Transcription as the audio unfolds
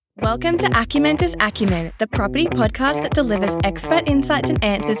Welcome to Acumentis Acumen, the property podcast that delivers expert insights and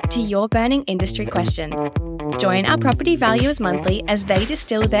answers to your burning industry questions. Join our property valuers monthly as they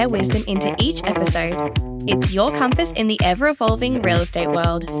distill their wisdom into each episode. It's your compass in the ever-evolving real estate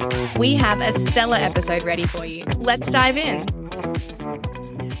world. We have a stellar episode ready for you. Let's dive in.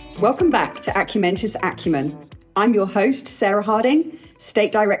 Welcome back to Acumentis Acumen. I'm your host, Sarah Harding,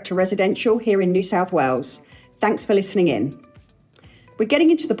 State Director Residential here in New South Wales. Thanks for listening in. We're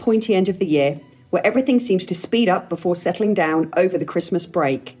getting into the pointy end of the year where everything seems to speed up before settling down over the Christmas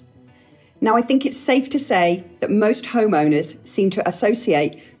break. Now, I think it's safe to say that most homeowners seem to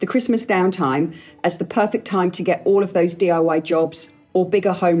associate the Christmas downtime as the perfect time to get all of those DIY jobs or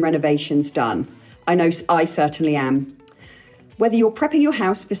bigger home renovations done. I know I certainly am. Whether you're prepping your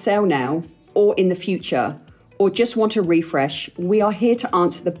house for sale now or in the future, or just want a refresh, we are here to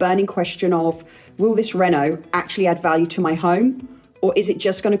answer the burning question of, will this reno actually add value to my home? Or is it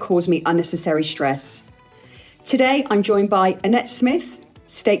just going to cause me unnecessary stress? Today, I'm joined by Annette Smith,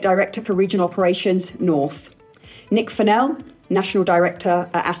 State Director for Regional Operations North, Nick Fennell, National Director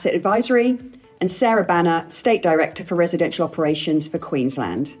at Asset Advisory, and Sarah Banner, State Director for Residential Operations for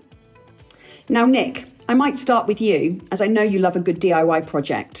Queensland. Now, Nick, I might start with you, as I know you love a good DIY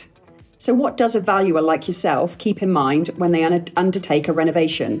project. So what does a valuer like yourself keep in mind when they undertake a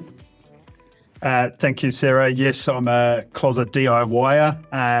renovation? Thank you, Sarah. Yes, I'm a closet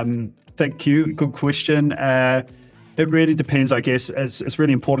DIYer. Thank you. Good question. It really depends, I guess. It's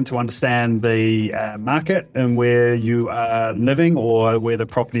really important to understand the market and where you are living or where the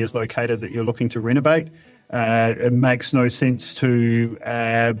property is located that you're looking to renovate. It makes no sense to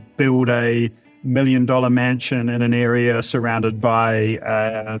build a $1 million mansion in an area surrounded by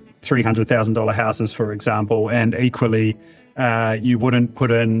 $300,000 houses, for example, and equally you wouldn't put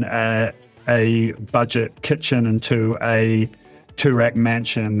in a budget kitchen into a two-rack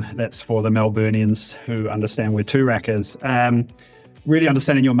mansion. That's for the Melburnians who understand where two-rack is. Really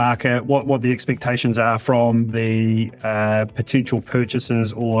understanding your market, what the expectations are from the potential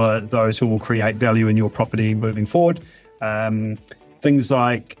purchasers or those who will create value in your property moving forward. Things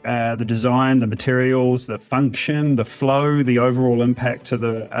like the design, the materials, the function, the flow, the overall impact to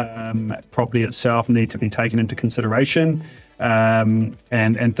the property itself need to be taken into consideration.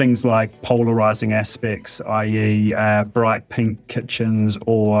 And things like polarizing aspects, i.e. bright pink kitchens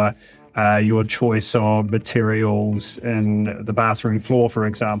or your choice of materials in the bathroom floor, for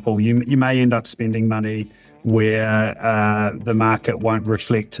example. You may end up spending money where the market won't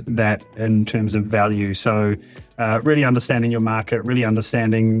reflect that in terms of value. So really understanding your market, really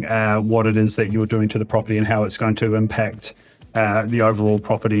understanding what it is that you're doing to the property and how it's going to impact the overall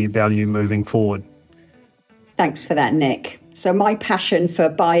property value moving forward. Thanks for that, Nick. So my passion for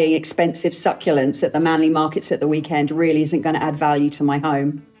buying expensive succulents at the Manly markets at the weekend really isn't going to add value to my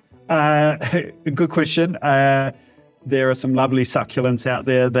home. Good question. There are some lovely succulents out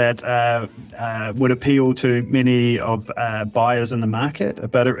there that would appeal to many of buyers in the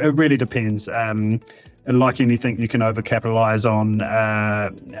market, but it really depends. Like anything, you can overcapitalize on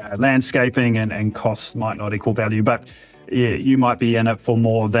landscaping and costs might not equal value, but you might be in it for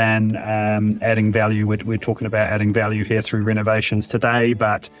more than adding value. We're talking about adding value here through renovations today,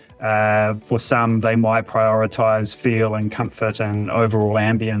 but for some, they might prioritise feel and comfort and overall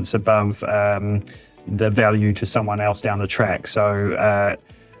ambience above the value to someone else down the track. So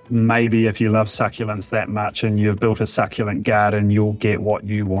maybe if you love succulents that much and you've built a succulent garden, you'll get what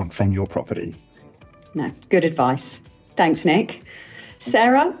you want from your property. No, good advice. Thanks, Nick.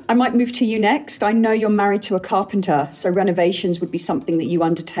 Sarah, I might move to you next. I know you're married to a carpenter, so renovations would be something that you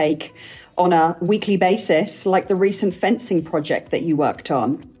undertake on a weekly basis, like the recent fencing project that you worked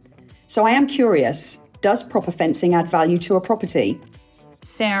on. So I am curious, does proper fencing add value to a property?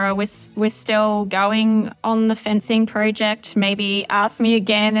 Sarah, we're still going on the fencing project. Maybe ask me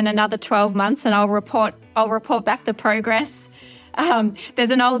again in another 12 months and I'll report back the progress.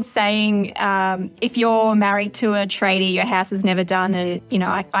 There's an old saying, if you're married to a tradie, your house is never done. And,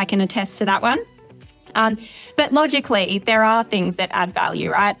 I can attest to that one. But logically, there are things that add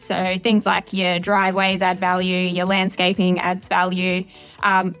value, right? So things like your driveways add value, your landscaping adds value.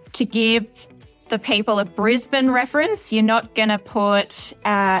 To give the people a Brisbane reference, you're not going to put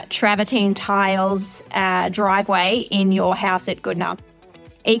travertine tiles driveway in your house at Goodna.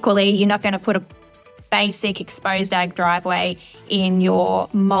 Equally, you're not going to put a basic exposed ag driveway in your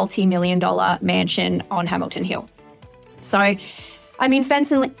multi-million-dollar mansion on Hamilton Hill. So,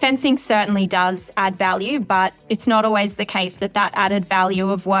 fencing certainly does add value, but it's not always the case that added value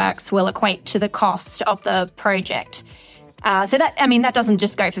of works will equate to the cost of the project. So that doesn't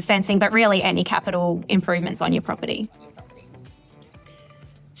just go for fencing, but really any capital improvements on your property.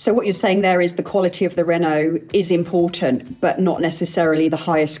 So what you're saying there is the quality of the reno is important, but not necessarily the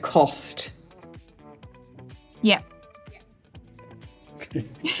highest cost. Yeah.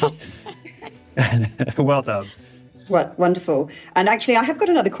 Well done. Well, wonderful. And actually, I have got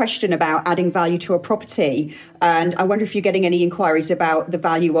another question about adding value to a property. And I wonder if you're getting any inquiries about the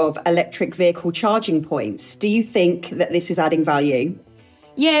value of electric vehicle charging points. Do you think that this is adding value?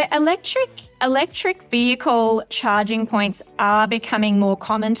 Yeah, electric vehicle charging points are becoming more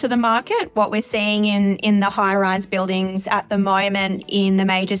common to the market. What we're seeing in the high-rise buildings at the moment in the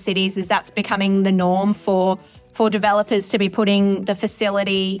major cities is that's becoming the norm for developers to be putting the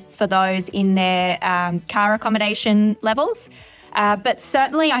facility for those in their car accommodation levels. But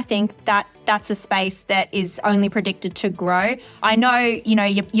certainly I think that's a space that is only predicted to grow. I know,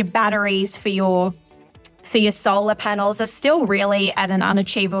 your batteries for your solar panels are still really at an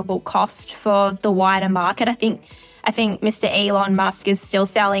unachievable cost for the wider market. I think Mr. Elon Musk is still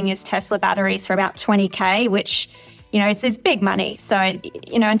selling his Tesla batteries for about $20,000, which, it's big money. So,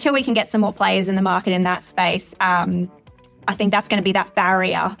 until we can get some more players in the market in that space, I think that's going to be that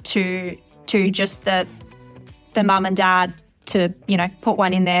barrier to just the mum and dad to, put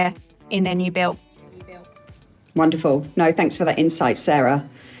one in their new build. Wonderful. No, thanks for that insight, Sarah.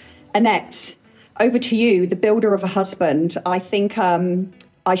 Annette, over to you, the builder of a husband. I think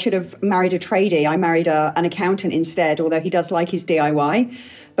I should have married a tradie. I married an accountant instead, although he does like his DIY.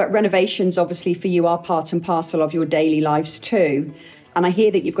 But renovations, obviously, for you are part and parcel of your daily lives too. And I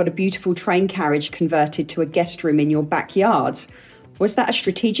hear that you've got a beautiful train carriage converted to a guest room in your backyard. Was that a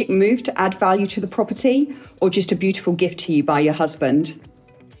strategic move to add value to the property, or just a beautiful gift to you by your husband?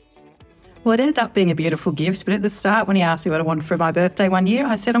 Well, it ended up being a beautiful gift, but at the start, when he asked me what I wanted for my birthday one year,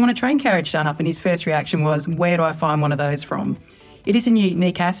 I said I want a train carriage done up, and his first reaction was, where do I find one of those from? It is a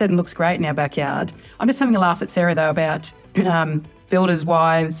unique asset and looks great in our backyard. I'm just having a laugh at Sarah, though, about builders'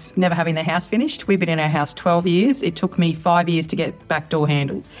 wives never having their house finished. We've been in our house 12 years. It took me 5 years to get back door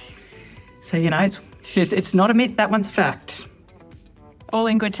handles. So, it's not a myth, that one's a fact. All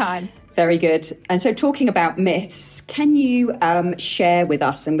in good time. Very good. And so talking about myths, can you share with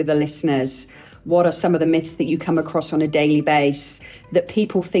us and with the listeners what are some of the myths that you come across on a daily basis that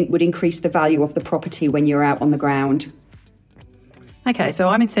people think would increase the value of the property when you're out on the ground? Okay, so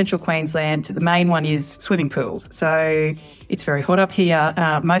I'm in central Queensland. The main one is swimming pools. So it's very hot up here.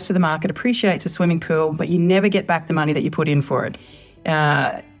 Most of the market appreciates a swimming pool, but you never get back the money that you put in for it.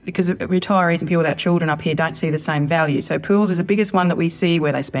 Because retirees and people without children up here don't see the same value. So pools is the biggest one that we see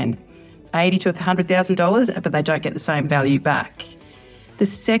where they spend $80,000 to $100,000, but they don't get the same value back. The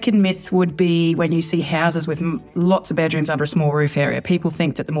second myth would be when you see houses with lots of bedrooms under a small roof area. People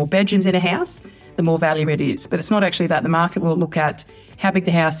think that the more bedrooms in a house, the more value it is. But it's not actually that. The market will look at how big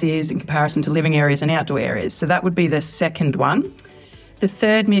the house is in comparison to living areas and outdoor areas. So that would be the second one. The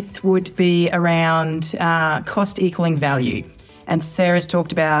third myth would be around cost equaling value. And Sarah's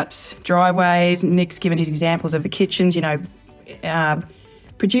talked about driveways. Nick's given his examples of the kitchens,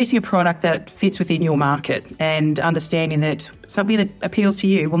 producing a product that fits within your market and understanding that something that appeals to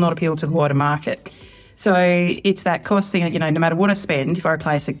you will not appeal to the wider market. So it's that cost thing that, no matter what I spend, if I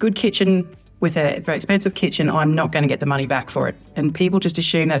replace a good kitchen with a very expensive kitchen, I'm not going to get the money back for it. And people just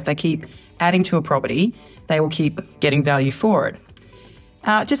assume that if they keep adding to a property, they will keep getting value for it.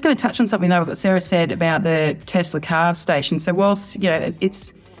 Just going to touch on something, though, that Sarah said about the Tesla car station. So whilst,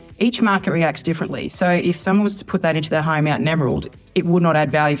 each market reacts differently. So if someone was to put that into their home out in Emerald, it would not add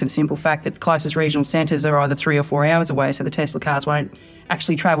value for the simple fact that the closest regional centres are either 3 or 4 hours away, so the Tesla cars won't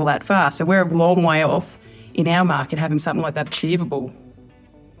actually travel that far. So we're a long way off in our market having something like that achievable.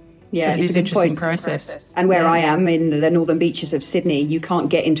 Yeah, it's an interesting process. And where I am in the northern beaches of Sydney, you can't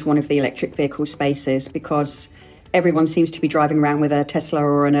get into one of the electric vehicle spaces because everyone seems to be driving around with a Tesla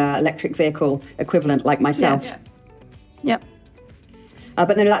or an electric vehicle equivalent like myself. Yep.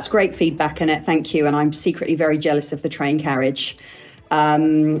 But no, that's great feedback, Annette. Thank you. And I'm secretly very jealous of the train carriage.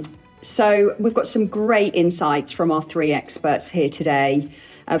 So we've got some great insights from our 3 experts here today.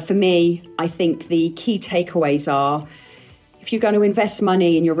 For me, I think the key takeaways are, if you're going to invest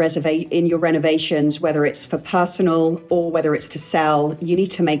money in your renovations, whether it's for personal or whether it's to sell, you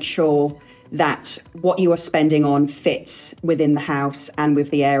need to make sure that what you are spending on fits within the house and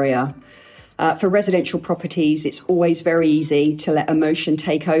with the area. For residential properties, it's always very easy to let emotion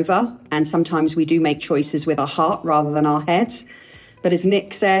take over, and sometimes we do make choices with our heart rather than our head. But as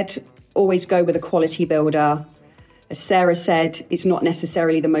Nick said, always go with a quality builder. As Sarah said, it's not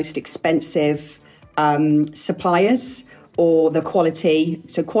necessarily the most expensive suppliers or the quality.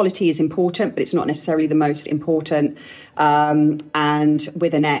 So quality is important, but it's not necessarily the most important. And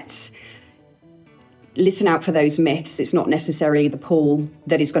with Annette, listen out for those myths. It's not necessarily the pool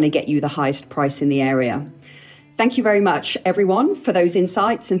that is going to get you the highest price in the area. Thank you very much, everyone, for those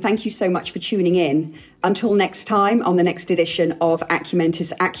insights, and thank you so much for tuning in. Until next time, on the next edition of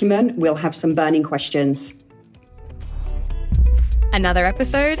Acumentis Acumen, we'll have some burning questions. Another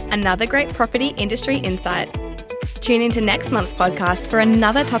episode, another great property industry insight. Tune into next month's podcast for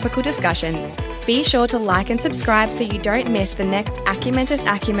another topical discussion. Be sure to like and subscribe so you don't miss the next Acumentis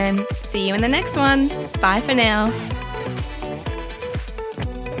Acumen. See you in the next one. Bye for now.